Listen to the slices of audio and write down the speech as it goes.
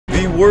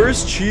The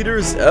worst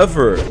cheaters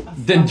ever.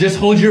 Then just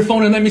hold your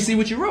phone and let me see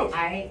what you wrote.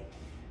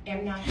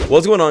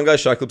 What's going on,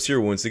 guys? Shak-Clips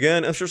here once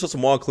again. I'm sure some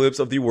more clips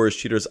of the worst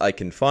cheaters I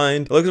can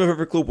find. The link to my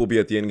favorite clip will be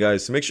at the end,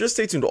 guys, so make sure to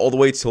stay tuned all the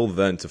way till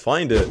then to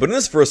find it. But in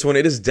this first one,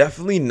 it is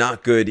definitely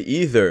not good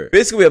either.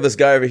 Basically, we have this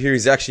guy over here.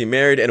 He's actually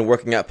married and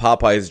working at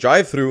Popeye's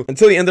drive-thru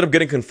until he ended up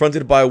getting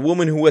confronted by a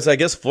woman who was, I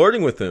guess,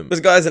 flirting with him. This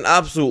guy's an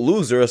absolute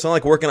loser. It's not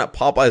like working at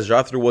Popeye's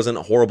drive-thru wasn't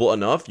horrible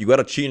enough. You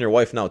gotta cheat on your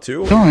wife now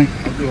too. Doing?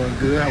 I'm doing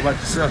good. How about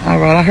yourself? All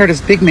right. I heard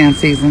it's big man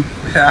season.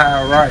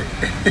 Yeah, all right.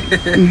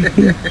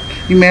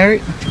 You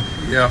married?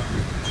 Yeah.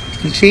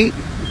 You cheat?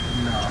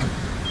 No.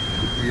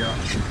 Yeah.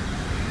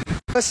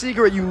 A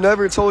secret you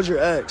never told your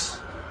ex.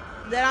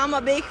 That I'm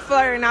a big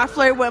flirter and I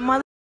flirt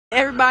with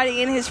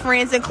everybody and his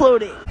friends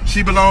included.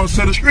 She belongs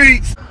to the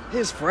streets.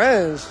 His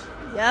friends.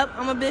 Yep,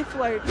 I'm a big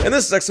flirt. In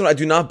this next one, I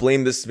do not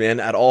blame this man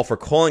at all for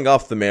calling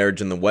off the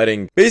marriage and the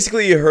wedding.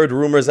 Basically, he heard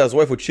rumors that his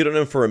wife would cheat on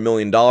him for $1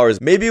 million.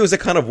 Maybe it was a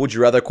kind of would you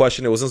rather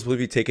question. It wasn't supposed to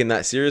be taken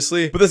that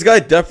seriously. But this guy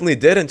definitely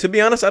did, and to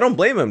be honest, I don't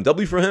blame him.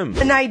 W for him.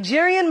 A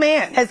Nigerian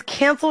man has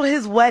canceled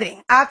his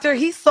wedding after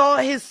he saw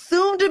his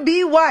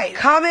soon-to-be wife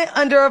comment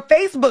under a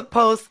Facebook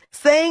post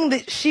saying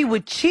that she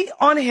would cheat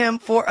on him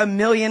for $1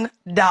 million.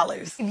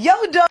 If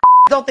yo dumb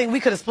don't think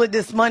we could have split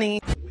this money.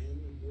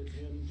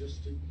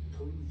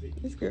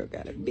 This girl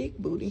got a big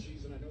booty.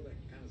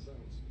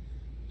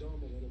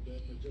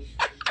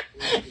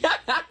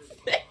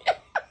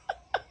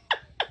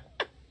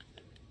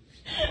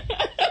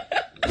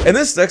 In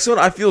this next one,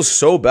 I feel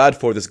so bad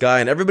for this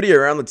guy, and everybody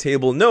around the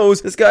table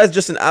knows this guy is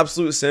just an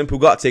absolute simp who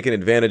got taken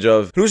advantage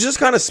of, who was just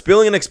kind of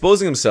spilling and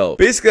exposing himself.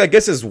 Basically, I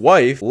guess his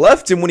wife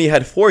left him when he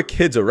had 4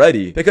 kids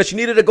already because she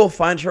needed to go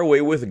find her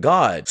way with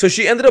God. So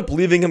she ended up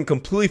leaving him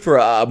completely for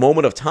a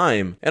moment of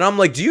time. And I'm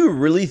like, do you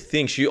really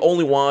think she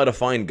only wanted to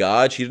find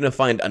God? She didn't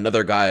find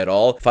another guy at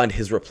all, find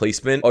his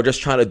replacement, or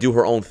just trying to do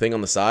her own thing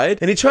on the side?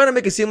 And he's trying to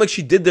make it seem like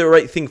she did the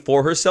right thing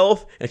for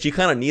herself and she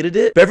kind of needed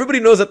it. But everybody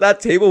knows at that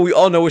table, we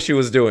all know what she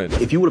was doing.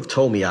 If you would have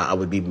told me I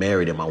would be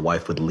married and my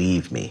wife would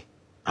leave me,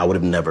 I would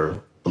have never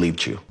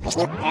believed you.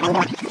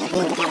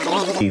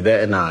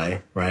 Yvette and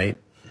I, right?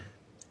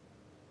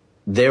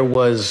 There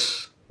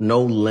was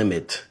no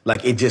limit.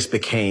 Like, it just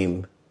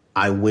became,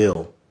 I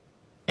will,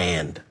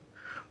 and ...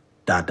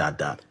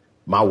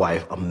 My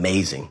wife,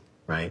 amazing,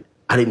 right?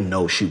 I didn't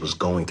know she was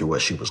going through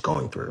what she was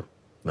going through,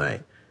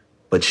 right?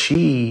 But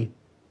she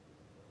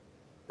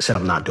said,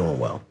 I'm not doing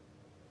well.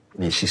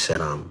 And she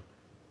said, I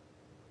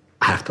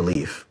have to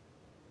leave.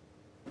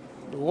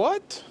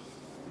 What?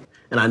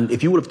 And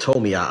if you would have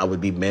told me I would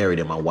be married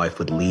and my wife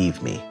would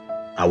leave me,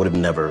 I would have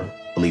never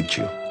believed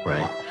you,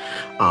 right?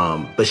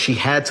 But she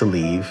had to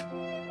leave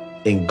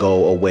and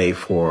go away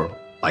for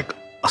like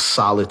a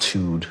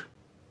solitude,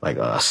 like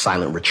a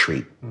silent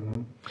retreat,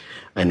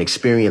 and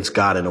experience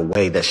God in a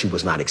way that she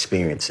was not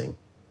experiencing.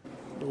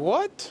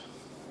 What?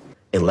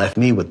 It left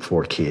me with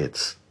 4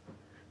 kids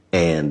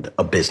and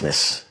a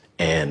business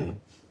and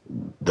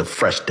the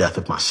fresh death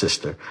of my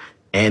sister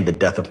and the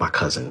death of my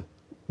cousin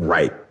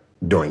right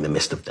during the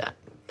midst of that.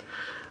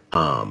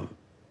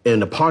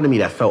 And a part of me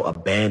that felt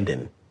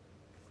abandoned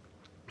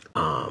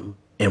and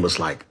was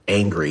like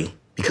angry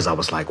because I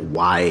was like,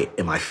 why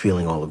am I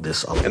feeling all of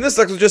this? And this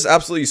was just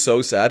absolutely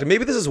so sad.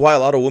 Maybe this is why a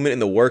lot of women in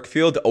the work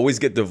field always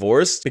get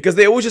divorced, because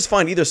they always just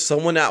find either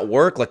someone at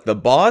work, like the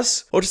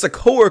boss, or just a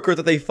coworker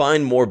that they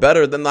find more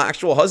better than the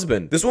actual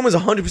husband. This woman's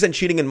 100%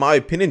 cheating in my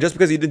opinion. Just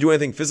because you didn't do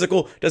anything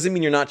physical doesn't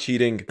mean you're not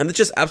cheating. And it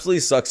just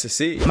absolutely sucks to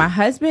see. My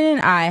husband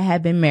and I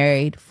have been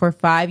married for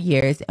 5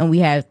 years and we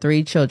have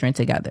 3 children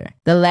together.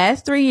 The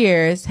last 3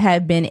 years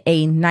have been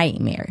a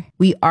nightmare.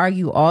 We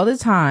argue all the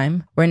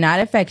time. We're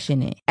not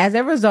affectionate. As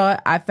a result,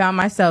 I found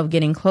myself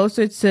getting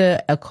closer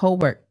to a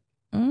coworker.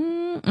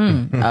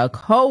 A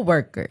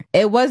coworker.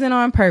 It wasn't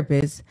on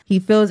purpose. He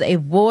fills a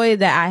void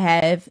that I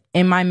have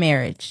in my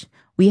marriage.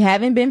 We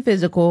haven't been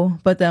physical,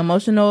 but the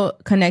emotional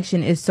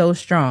connection is so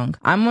strong.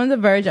 I'm on the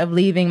verge of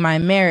leaving my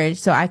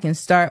marriage so I can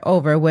start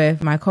over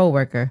with my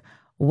coworker.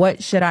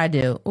 What should I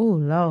do? Oh,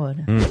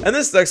 Lord. And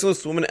this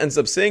sexless woman ends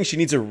up saying she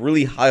needs a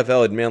really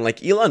high-valued man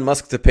like Elon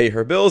Musk to pay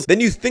her bills. Then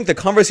you think the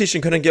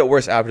conversation couldn't get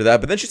worse after that,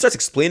 but then she starts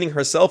explaining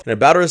herself and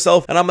about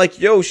herself, and I'm like,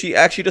 yo, she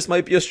actually just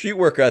might be a street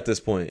worker at this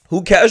point,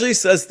 who casually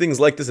says things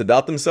like this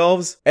about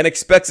themselves and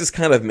expects this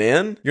kind of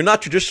man. You're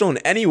not traditional in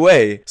any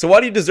way, so why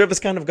do you deserve this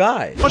kind of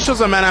guy? How much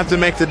does a man have to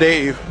make to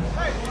date you?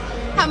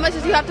 How much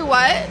does he have to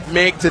what?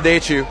 Make to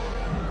date you.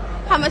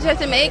 How much he has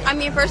to make? I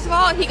mean, first of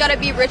all, he gotta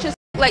be rich as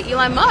like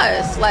Elon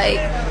Musk. Like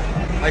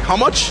how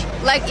much?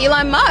 Like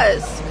Elon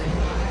Musk.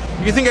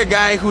 You think a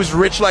guy who's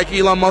rich like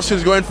Elon Musk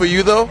is going for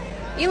you though?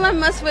 Elon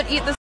Musk would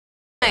eat this,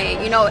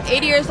 you know,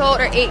 80 years old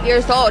or 8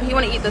 years old. He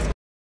want to eat this.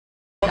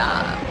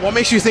 What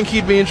makes you think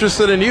he'd be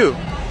interested in you?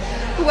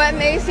 What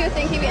makes you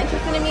think he'd be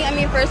interested in me? I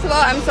mean, first of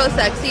all, I'm so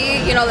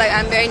sexy. You know, like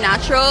I'm very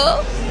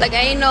natural. Like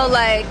I ain't no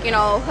like, you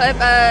know, hood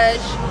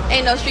bitch.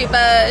 Ain't no street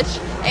bitch.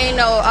 Ain't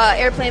no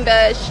airplane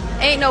bitch.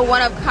 Ain't no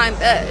one-of-kind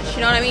bitch.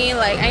 You know what I mean?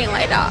 Like I ain't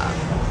like that.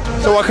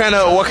 So what kind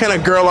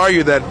of girl are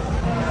you then?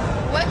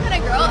 What kind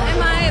of girl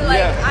am I?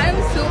 Like I'm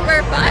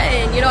super fun.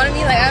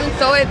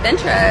 so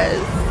adventurous.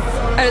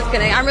 I'm just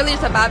kidding. I'm really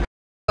just a bad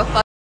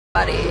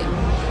body.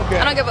 Okay.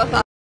 I don't give a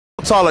fuck.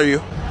 How tall are you?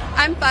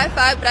 I'm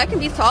 5'5", but I can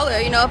be taller,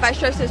 you know, if I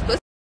stretch this pussy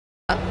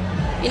up.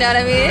 You know what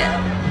I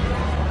mean?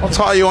 How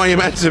tall you want you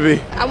meant to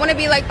be? I want to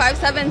be like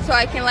 5'7", so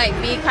I can like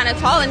be kind of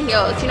tall in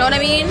heels. You know what I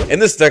mean? In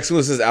this text,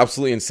 this is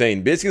absolutely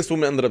insane. Basically, this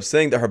woman ended up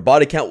saying that her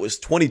body count was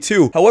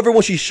 22. However,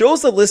 when she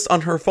shows the list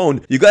on her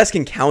phone, you guys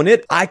can count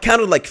it. I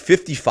counted like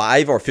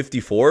 55 or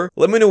 54.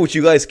 Let me know what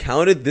you guys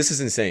counted. This is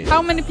insane.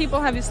 How many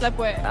people have you slept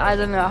with? I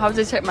don't know. I have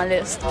to check my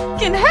list.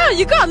 Fucking hell,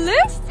 you got a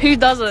list? Who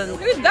doesn't?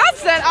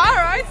 That's it. All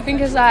right. I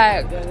think it's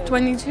like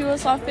 22 or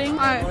something.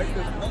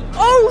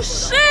 Oh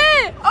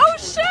shit! Oh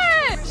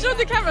shit! Show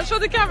the camera. Show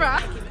the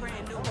camera.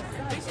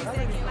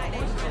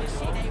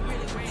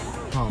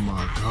 Oh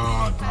my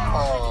god, bro.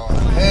 Oh,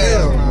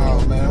 hell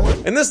no, man.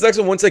 In this next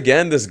one, once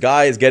again, this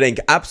guy is getting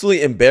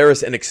absolutely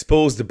embarrassed and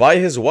exposed by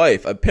his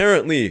wife.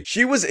 Apparently,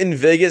 she was in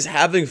Vegas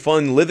having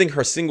fun, living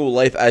her single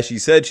life, as she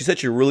said. She said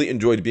she really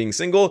enjoyed being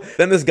single.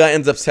 Then this guy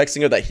ends up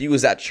texting her that he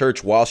was at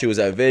church while she was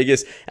at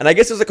Vegas. And I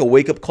guess it was like a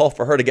wake-up call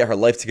for her to get her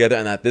life together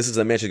and that this is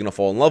a man she's gonna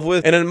fall in love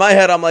with. And in my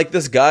head, I'm like,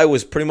 this guy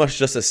was pretty much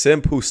just a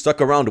simp who stuck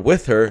around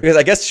with her because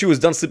I guess she was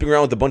done sleeping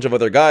around with a bunch of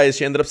other guys.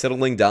 She ended up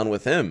settling down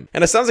with him.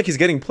 And it sounds like he's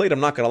getting played, I'm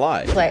not gonna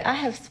lie. Like, I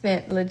have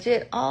spent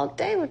legit all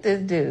day with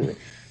this dude.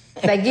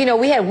 Like, you know,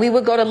 we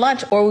would go to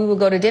lunch or we would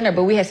go to dinner,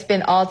 but we had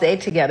spent all day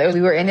together.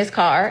 We were in his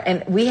car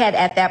and we had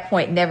at that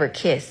point never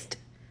kissed.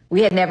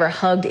 We had never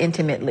hugged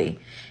intimately.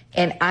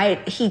 And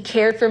he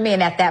cared for me,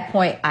 and at that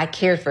point I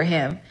cared for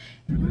him.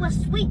 You a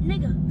sweet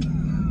nigga.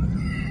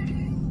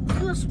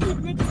 You a sweet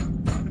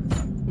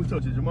nigga. Who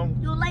told you, your mama?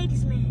 You're a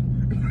ladies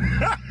man.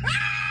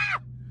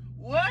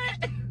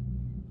 What?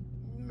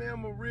 Man,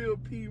 I'm a real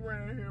P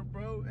around here,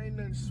 bro. Ain't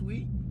nothing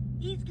sweet.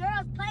 These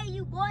girls play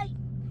you, boy.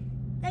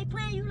 They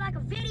play you like a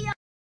video.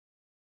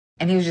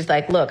 And he was just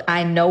like, look,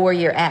 I know where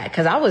you're at.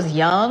 Because I was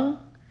young.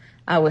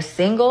 I was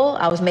single.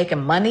 I was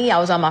making money. I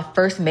was on my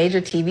first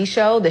major TV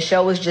show. The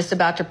show was just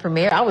about to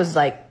premiere. I was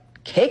like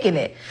kicking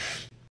it.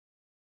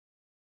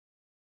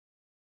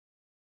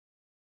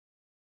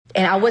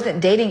 And I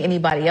wasn't dating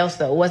anybody else,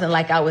 though. It wasn't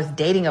like I was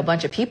dating a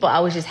bunch of people. I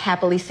was just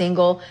happily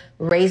single,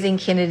 raising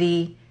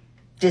Kennedy,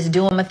 just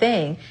doing my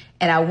thing.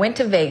 And I went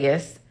to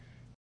Vegas.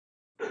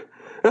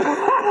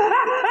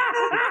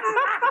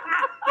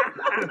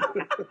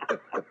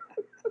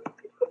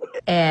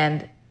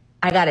 And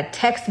I got a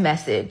text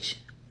message.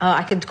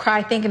 I could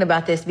cry thinking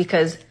about this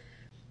because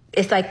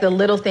it's like the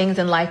little things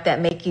in life that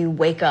make you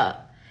wake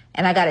up.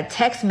 And I got a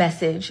text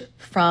message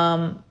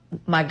from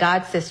my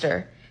god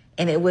sister,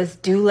 and it was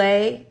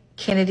Dule,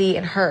 Kennedy,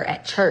 and her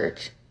at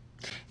church.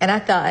 And I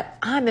thought,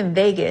 I'm in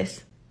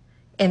Vegas,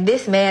 and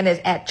this man is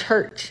at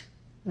church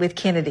with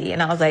Kennedy.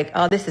 And I was like,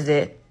 oh, this is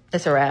it.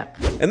 It's a wrap.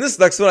 And this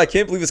next one, I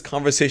can't believe this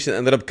conversation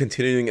ended up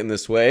continuing in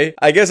this way.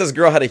 I guess this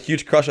girl had a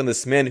huge crush on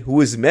this man who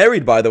was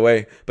married, by the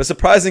way. But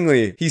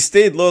surprisingly, he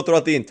stayed low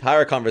throughout the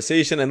entire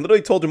conversation and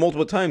literally told her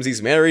multiple times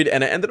he's married,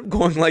 and it ended up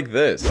going like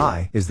this.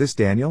 Hi, is this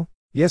Daniel?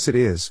 Yes, it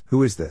is.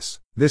 Who is this?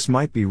 This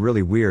might be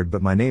really weird,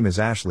 but my name is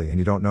Ashley and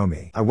you don't know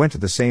me. I went to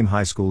the same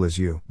high school as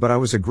you, but I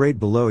was a grade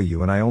below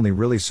you and I only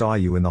really saw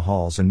you in the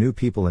halls and knew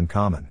people in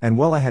common. And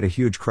well, I had a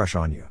huge crush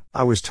on you.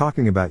 I was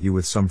talking about you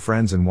with some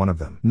friends and one of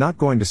them, not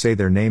going to say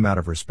their name out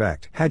of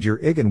respect, had your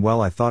ig, and well,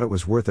 I thought it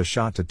was worth a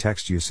shot to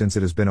text you since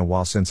it has been a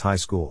while since high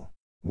school.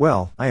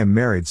 Well, I am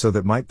married, so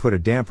that might put a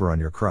damper on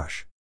your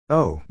crush.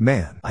 Oh,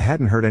 man, I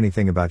hadn't heard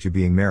anything about you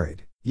being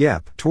married.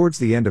 Yep, towards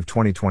the end of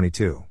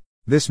 2022.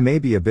 This may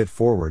be a bit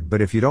forward,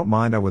 but if you don't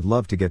mind, I would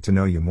love to get to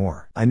know you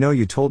more. I know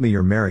you told me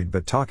you're married,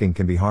 but talking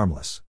can be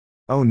harmless.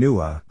 Oh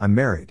no, I'm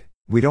married.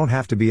 We don't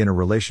have to be in a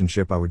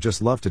relationship. I would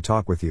just love to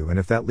talk with you, and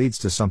if that leads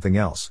to something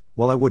else,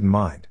 well, I wouldn't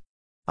mind.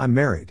 I'm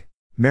married.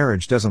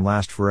 Marriage doesn't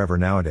last forever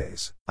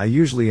nowadays. I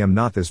usually am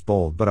not this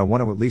bold, but I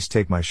want to at least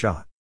take my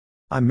shot.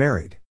 I'm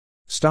married.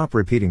 Stop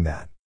repeating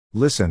that.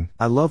 Listen,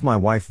 I love my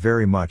wife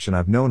very much and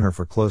I've known her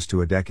for close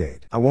to a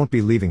decade. I won't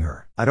be leaving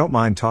her. I don't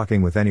mind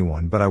talking with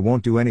anyone, but I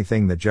won't do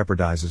anything that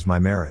jeopardizes my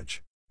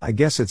marriage. I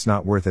guess it's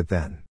not worth it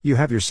then. You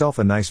have yourself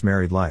a nice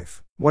married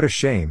life. What a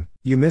shame,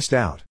 you missed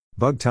out.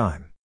 Bug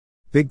time.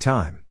 Big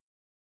time.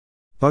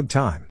 Bug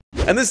time.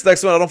 And this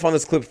next one, I don't find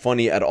this clip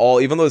funny at all.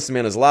 Even though this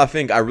man is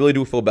laughing, I really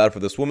do feel bad for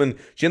this woman.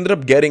 She ended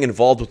up getting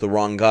involved with the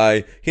wrong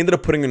guy. He ended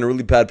up putting her in a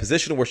really bad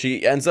position where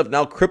she ends up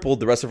now crippled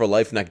the rest of her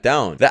life, neck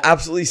down. That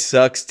absolutely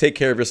sucks. Take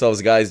care of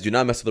yourselves, guys. Do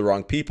not mess with the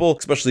wrong people,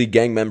 especially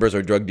gang members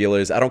or drug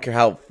dealers. I don't care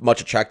how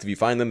much attractive you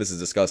find them. This is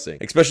disgusting.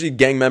 Especially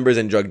gang members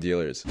and drug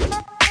dealers.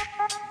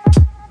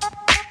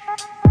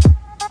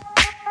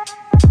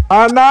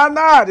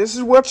 Nah, this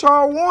is what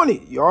y'all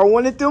wanted. Y'all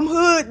wanted them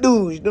hood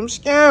dudes, them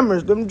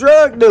scammers, them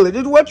drug dealers.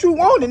 This is what you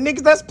wanted,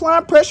 niggas that's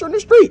applying pressure on the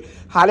street.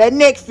 How that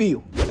neck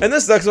feel? And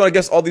this next one, I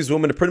guess all these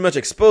women are pretty much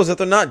exposed that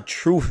they're not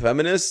true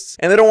feminists,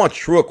 and they don't want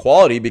true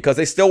equality because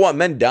they still want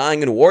men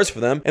dying in wars for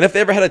them. And if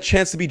they ever had a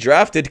chance to be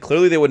drafted,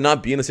 clearly they would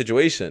not be in a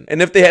situation.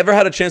 And if they ever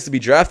had a chance to be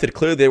drafted,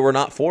 clearly they were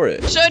not for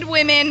it. Should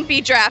women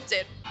be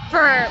drafted?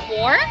 For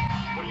war?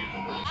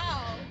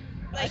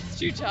 That's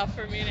too tough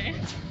for me to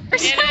answer.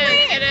 It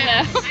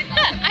is. No.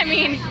 I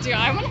mean, do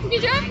I want to be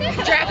drafted?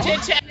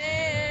 Drafted.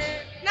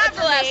 Not for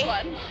the last me.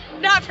 one.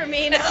 Not for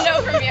me. No,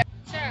 No from you.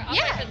 Sure, I'll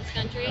fight for this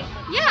country.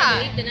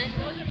 Yeah. Believed in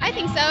it. I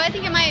think so. I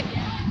think it might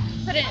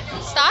put a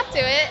stop to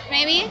it,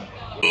 maybe.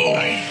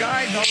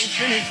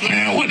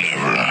 Man,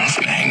 whatever. I'm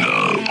finna hang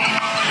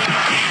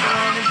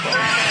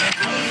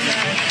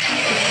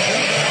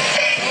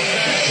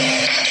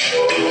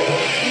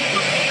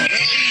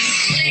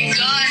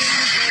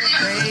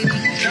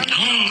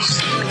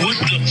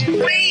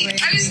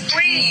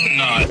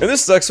In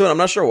this next one, I'm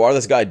not sure why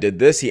this guy did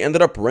this. He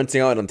ended up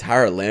renting out an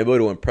entire Lambo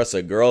to impress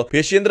a girl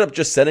because she ended up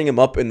just setting him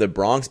up in the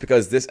Bronx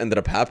because this ended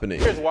up happening.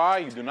 Here's why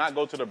you do not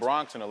go to the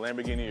Bronx in a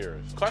Lamborghini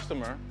Urus.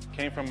 Customer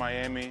came from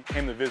Miami,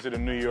 came to visit a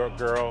New York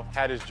girl,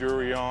 had his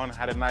jewelry on,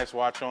 had a nice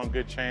watch on,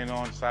 good chain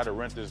on, decided to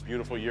rent this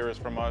beautiful Urus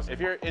from us. If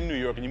you're in New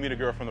York and you meet a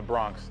girl from the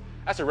Bronx,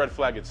 that's a red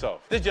flag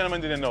itself. This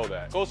gentleman didn't know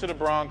that. Goes to the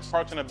Bronx,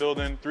 parks in a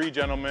building. 3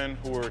 gentlemen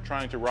who were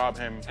trying to rob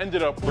him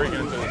ended up breaking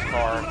into his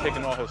car,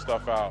 taking all his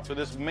stuff out. So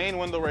this main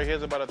window right here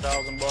is about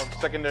 $1,000.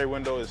 Secondary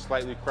window is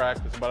slightly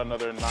cracked. It's about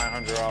another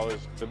 $900.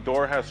 The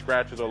door has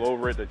scratches all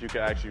over it that you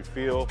can actually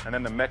feel. And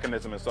then the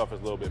mechanism itself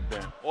is a little bit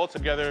bent.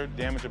 Altogether,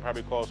 damage would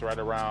probably cost right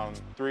around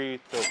 $3,000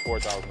 to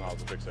 $4,000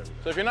 to fix everything.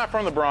 So if you're not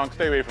from the Bronx,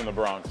 stay away from the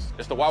Bronx.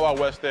 It's the Wild Wild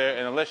West there,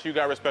 and unless you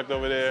got respect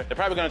over there, they're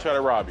probably gonna try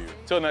to rob you.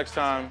 Till next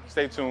time,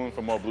 stay tuned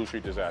for more Blue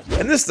Street disasters.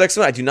 And this next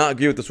one, I do not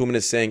agree with this woman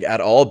is saying at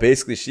all.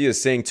 Basically, she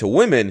is saying to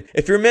women,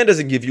 if your man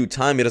doesn't give you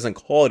time, he doesn't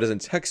call, he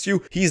doesn't text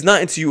you, he's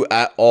not into you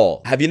at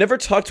all. Have you never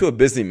talked to a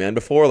busy man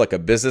before, like a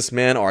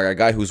businessman or a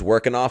guy who's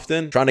working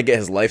often, trying to get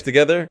his life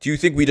together? Do you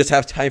think we just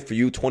have time for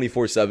you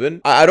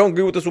 24/7? I don't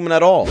agree with this woman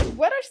at all.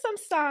 What are some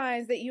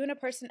signs that you and a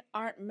person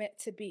aren't meant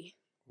to be?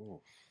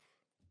 Ooh,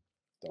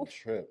 don't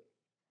trip.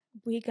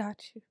 We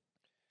got you.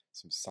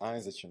 Some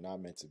signs that you're not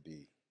meant to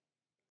be.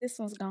 This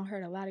one's gonna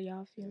hurt a lot of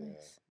y'all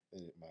feelings. Yeah,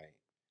 it might.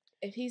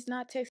 If he's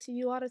not texting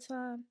you all the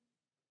time,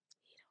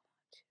 he don't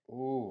want you.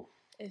 Ooh.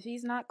 If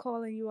he's not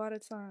calling you all the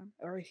time,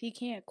 or if he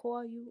can't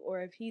call you,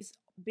 or if he's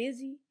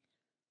busy,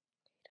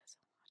 he doesn't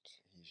want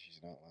you.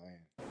 She's not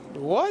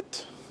lying.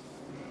 What?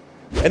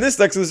 And this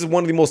next, this is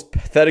one of the most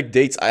pathetic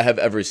dates I have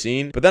ever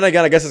seen. But then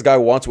again, I guess this guy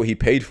wants what he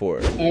paid for.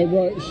 Hey,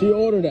 bro, she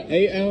ordered an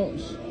 8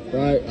 ounce,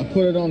 right? I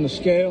put it on the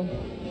scale.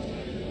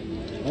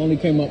 Only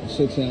came up to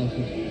 6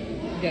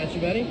 ounces. Got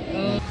you, buddy.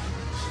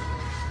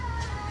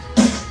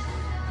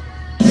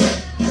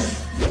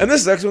 And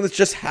this next one, this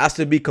just has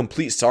to be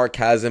complete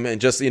sarcasm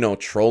and just, you know,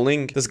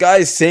 trolling. This guy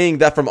is saying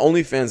that from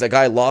OnlyFans, that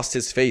guy lost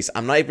his face.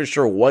 I'm not even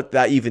sure what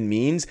that even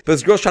means. But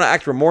this girl's trying to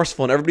act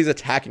remorseful and everybody's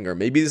attacking her.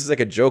 Maybe this is like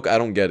a joke. I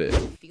don't get it.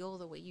 Feel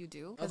the way you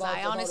do. Because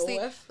I honestly,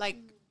 like,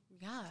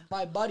 yeah.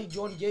 My buddy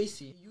John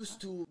Gacy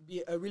used to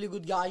be a really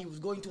good guy. He was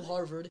going to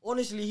Harvard.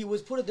 Honestly, he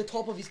was put at the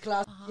top of his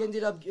class. He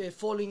ended up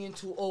falling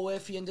into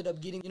OF. He ended up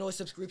getting, you know, a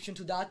subscription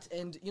to that.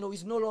 And, you know,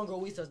 he's no longer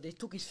with us. They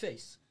took his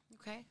face.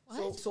 Okay.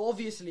 What? So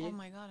obviously, oh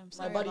my God, I'm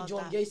sorry my buddy about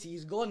John that. Gacy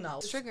is gone now.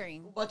 It's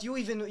triggering. But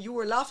you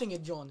were laughing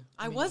at John.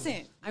 I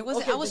wasn't.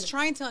 Okay, I was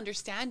trying to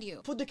understand you.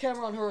 Put the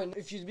camera on her, and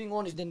if she's being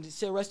honest, then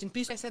say rest in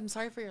peace. I said I'm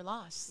sorry for your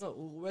loss. No,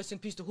 rest in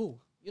peace to who?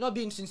 You're not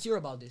being sincere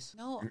about this.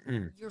 No,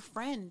 your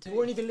friend. You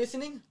weren't even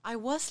listening? I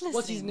was listening.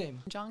 What's his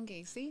name? John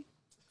Gacy.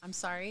 I'm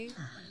sorry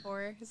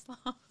for his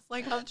loss.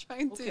 Like, I'm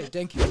trying to. Okay,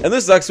 thank you. And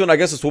this next one, I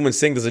guess this woman's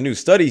saying there's a new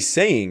study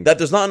saying that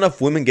there's not enough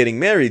women getting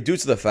married due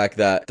to the fact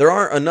that there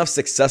aren't enough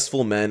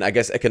successful men, I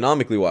guess,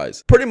 economically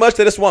wise. Pretty much,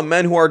 they just want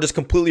men who are just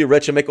completely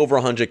rich and make over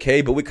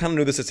 100K, but we kind of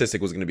knew the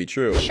statistic was going to be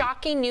true.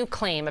 Shocking new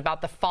claim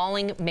about the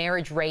falling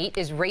marriage rate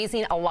is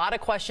raising a lot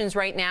of questions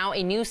right now.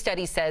 A new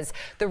study says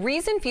the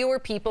reason fewer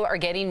people are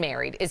getting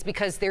married is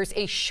because there's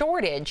a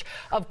shortage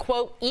of,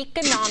 quote,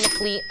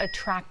 economically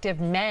attractive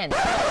men.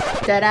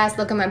 Dead ass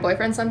look at my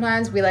boyfriend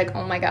sometimes, be like,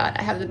 oh my God,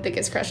 I have the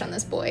biggest crush on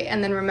this boy.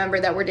 And then remember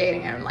that we're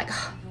dating and I'm like,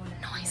 oh,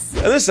 nice.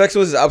 And this next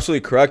one is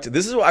absolutely correct.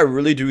 This is what I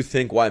really do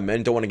think why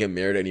men don't want to get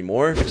married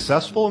anymore.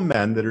 Successful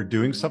men that are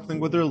doing something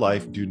with their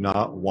life do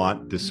not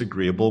want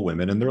disagreeable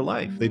women in their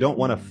life. They don't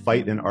want to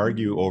fight and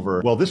argue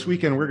over, well, this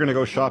weekend we're going to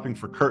go shopping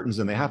for curtains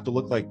and they have to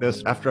look like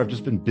this. After I've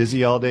just been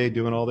busy all day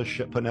doing all this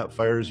shit, putting out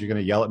fires, you're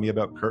going to yell at me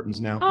about curtains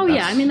now? Oh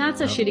yeah, I mean,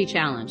 that's a shitty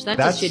challenge.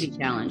 That's a shitty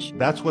challenge.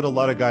 That's what a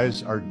lot of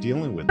guys are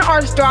dealing with.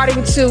 Are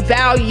starting to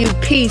value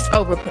peace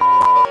over.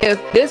 If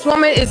this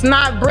woman is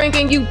not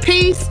bringing you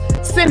peace,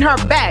 send her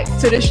back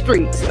to the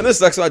streets. And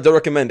this next one, I don't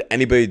recommend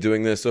anybody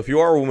doing this. So if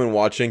you are a woman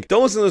watching,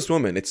 don't listen to this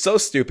woman. It's so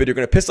stupid. You're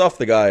going to piss off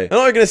the guy. And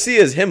all you're going to see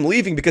is him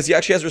leaving because he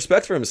actually has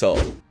respect for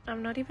himself.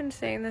 I'm not even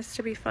saying this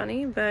to be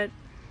funny, but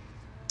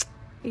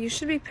you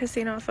should be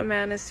pissing off a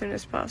man as soon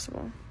as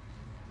possible.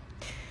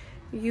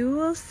 You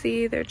will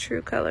see their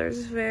true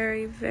colors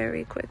very,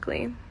 very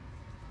quickly.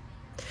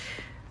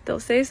 They'll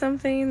say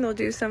something, they'll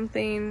do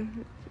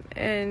something,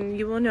 and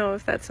you will know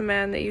if that's a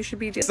man that you should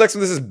be dealing with.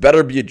 This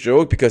better be a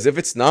joke, because if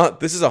it's not,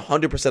 this is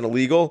 100%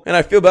 illegal, and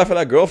I feel bad for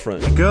that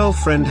girlfriend.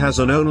 Girlfriend has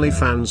an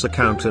OnlyFans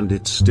account and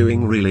it's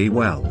doing really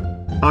well.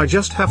 I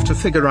just have to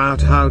figure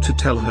out how to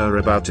tell her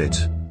about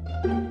it.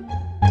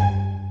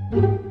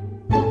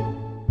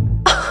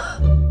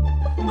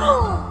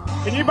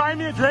 Can you buy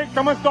me a drink?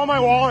 Someone stole my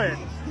wallet.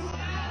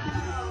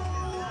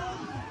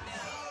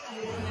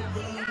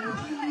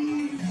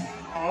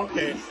 Oh,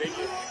 okay, thank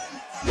you.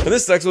 And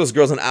this sexless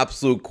girl's an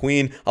absolute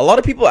queen. A lot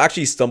of people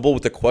actually stumble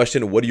with the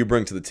question, what do you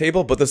bring to the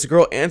table? But this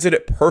girl answered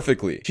it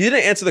perfectly. She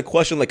didn't answer the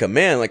question like a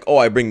man, like, oh,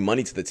 I bring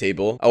money to the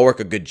table, I work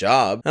a good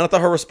job. And I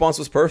thought her response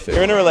was perfect.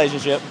 You're in a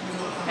relationship.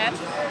 Okay.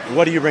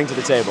 What do you bring to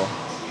the table?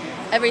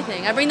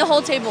 Everything. I bring the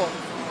whole table.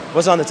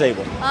 What's on the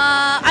table?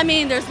 I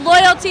mean, there's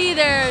loyalty,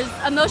 there's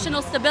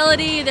emotional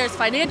stability, there's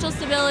financial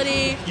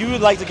stability. You would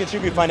like to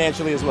contribute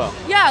financially as well.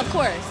 Yeah, of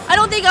course. I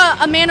don't think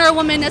a man or a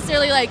woman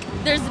necessarily, like,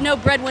 there's no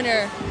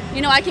breadwinner.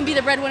 You know, I can be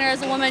the breadwinner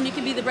as a woman, you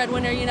can be the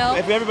breadwinner, you know?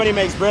 If everybody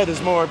makes bread,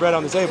 there's more bread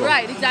on the table.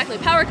 Right, exactly.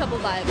 Power couple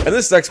vibe. And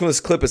this sexless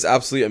clip is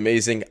absolutely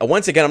amazing.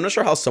 Once again, I'm not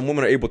sure how some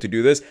women are able to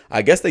do this.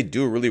 I guess they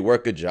do really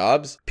work good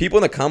jobs. People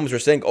in the comments were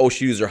saying, oh,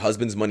 she used her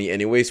husband's money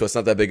anyway, so it's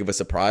not that big of a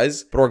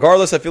surprise. But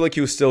regardless, I feel like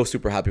he was still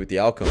super happy with the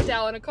outcome.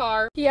 Down in a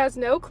car. He has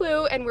no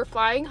clue, and we're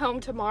flying home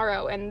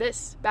tomorrow, and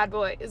this bad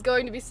boy is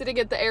going to be sitting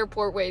at the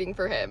airport waiting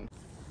for him.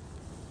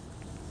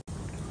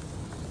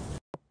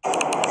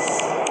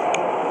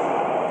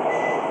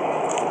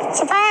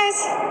 Surprise!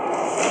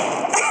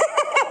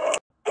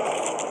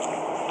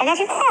 I got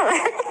your car.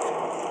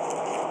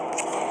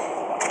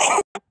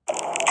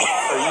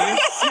 Are you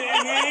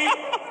shitting me?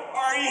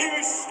 Are you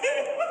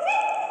shitting me?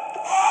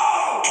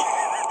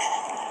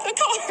 The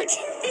card.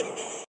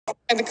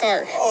 And the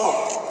car.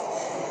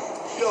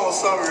 Oh, y'all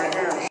saw me right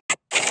here.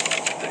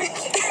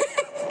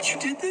 You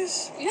did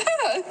this? Yeah.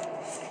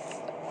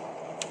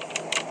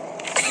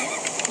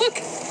 Look.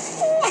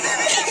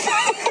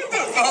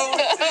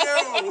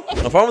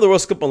 Now, for the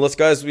worst clip on list,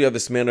 guys, we have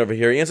this man over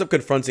here. He ends up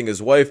confronting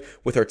his wife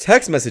with her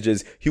text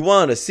messages. He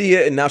wanted to see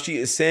it, and now she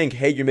is saying,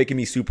 hey, you're making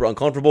me super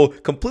uncomfortable,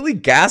 completely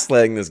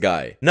gaslighting this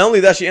guy. Not only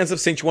that, she ends up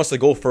saying she wants to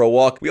go for a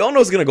walk. We all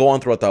know it's gonna go on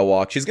throughout that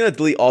walk. She's gonna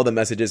delete all the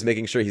messages,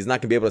 making sure he's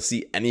not gonna be able to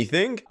see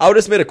anything. I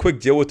just made a quick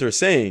deal with her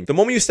saying, the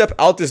moment you step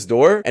out this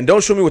door and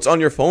don't show me what's on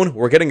your phone,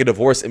 we're getting a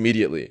divorce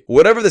immediately.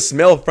 Whatever this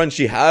male friend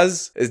she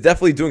has is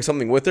definitely doing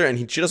something with her,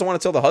 and she doesn't want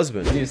to tell the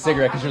husband. You need a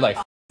cigarette because you're like,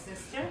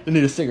 you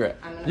need a cigarette.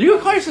 You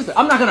can call your sister.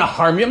 I'm not gonna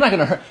harm you. I'm not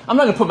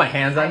gonna put my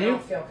hands on you. I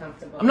don't feel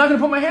comfortable. I'm not gonna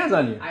put my hands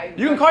on you.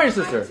 You can call your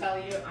sister. I tell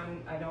you,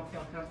 I don't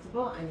feel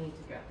comfortable. I need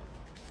to go.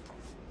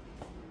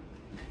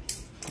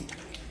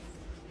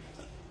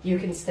 You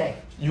can stay.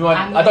 I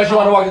thought you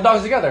wanted to walk the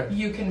dogs together.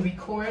 You can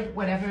record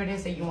whatever it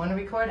is that you want to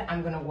record.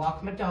 I'm gonna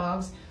walk my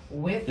dogs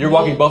with You're me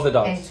walking both the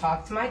dogs. and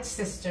talk to my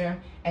sister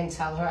and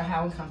tell her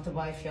how uncomfortable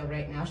I feel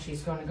right now.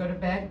 She's going to go to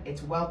bed.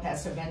 It's well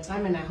past her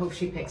bedtime, and I hope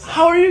she picks up.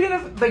 How are you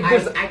gonna like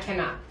this? I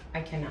cannot. I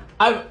cannot.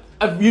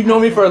 You've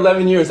known me for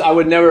 11 years. I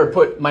would never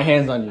put my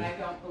hands on you. I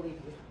don't believe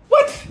you.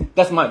 What?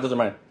 That's mine. Those are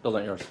mine. Those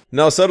aren't yours.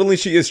 Now, suddenly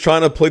she is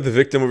trying to play the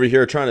victim over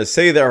here, trying to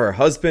say that her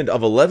husband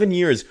of 11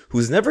 years,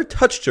 who's never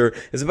touched her,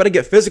 is about to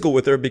get physical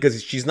with her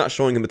because she's not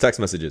showing him the text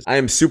messages. I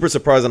am super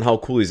surprised on how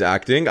cool he's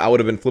acting. I would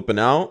have been flipping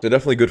out. So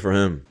definitely good for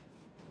him.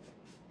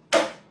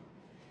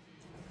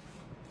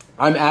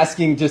 I'm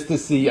asking just to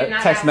see a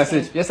text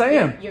message. Yes, I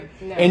am.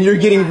 No, and you're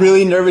getting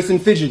really nervous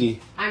and fidgety.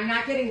 I'm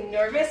not getting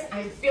nervous.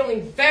 I'm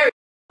feeling very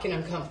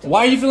uncomfortable.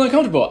 Why are you feeling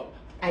uncomfortable?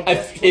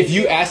 If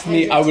you asked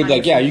me, I would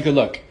like, yeah, you could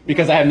look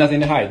because I have nothing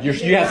to hide. You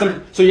have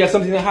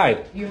something to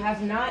hide. You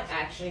have not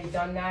actually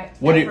done that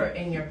ever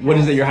in your past. What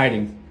is it you're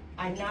hiding?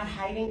 I'm not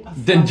hiding a phone.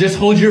 Then just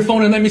hold your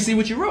phone and let me see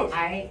what you wrote.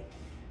 I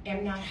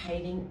am not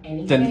hiding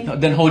anything.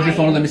 Then hold your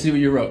phone and let me see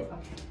what you wrote.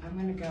 Okay, I'm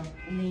gonna go.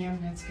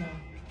 Liam, let's go.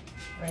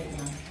 Right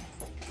now.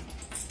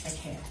 I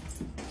can't.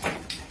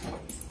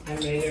 I'm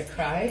ready to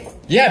cry.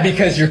 Yeah,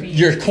 because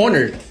you're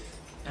cornered.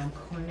 I'm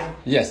cornered.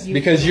 Yes,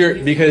 because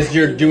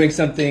you're doing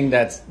something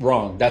that's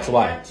wrong. That's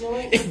why.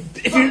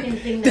 If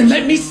you then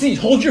let me see.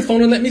 Hold your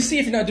phone and let me see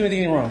if you're not doing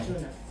anything wrong. I'm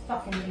doing a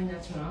fucking thing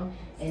that's wrong,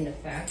 and the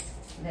fact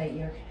that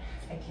I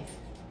can't.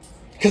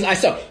 Because I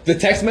saw the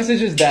text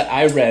messages that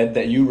I read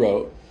that you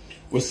wrote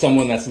was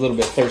someone that's a little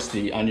bit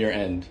thirsty on your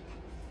end.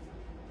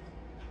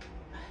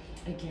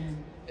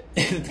 Again.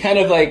 It's kind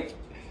of like.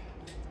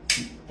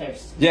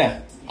 Thirsty.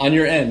 Yeah, on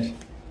your end.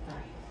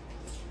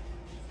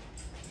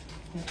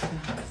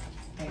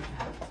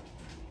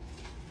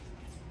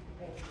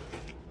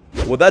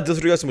 Well, that does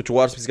it for you guys. So much for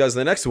watching. See you guys in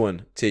the next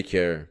one. Take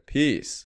care. Peace.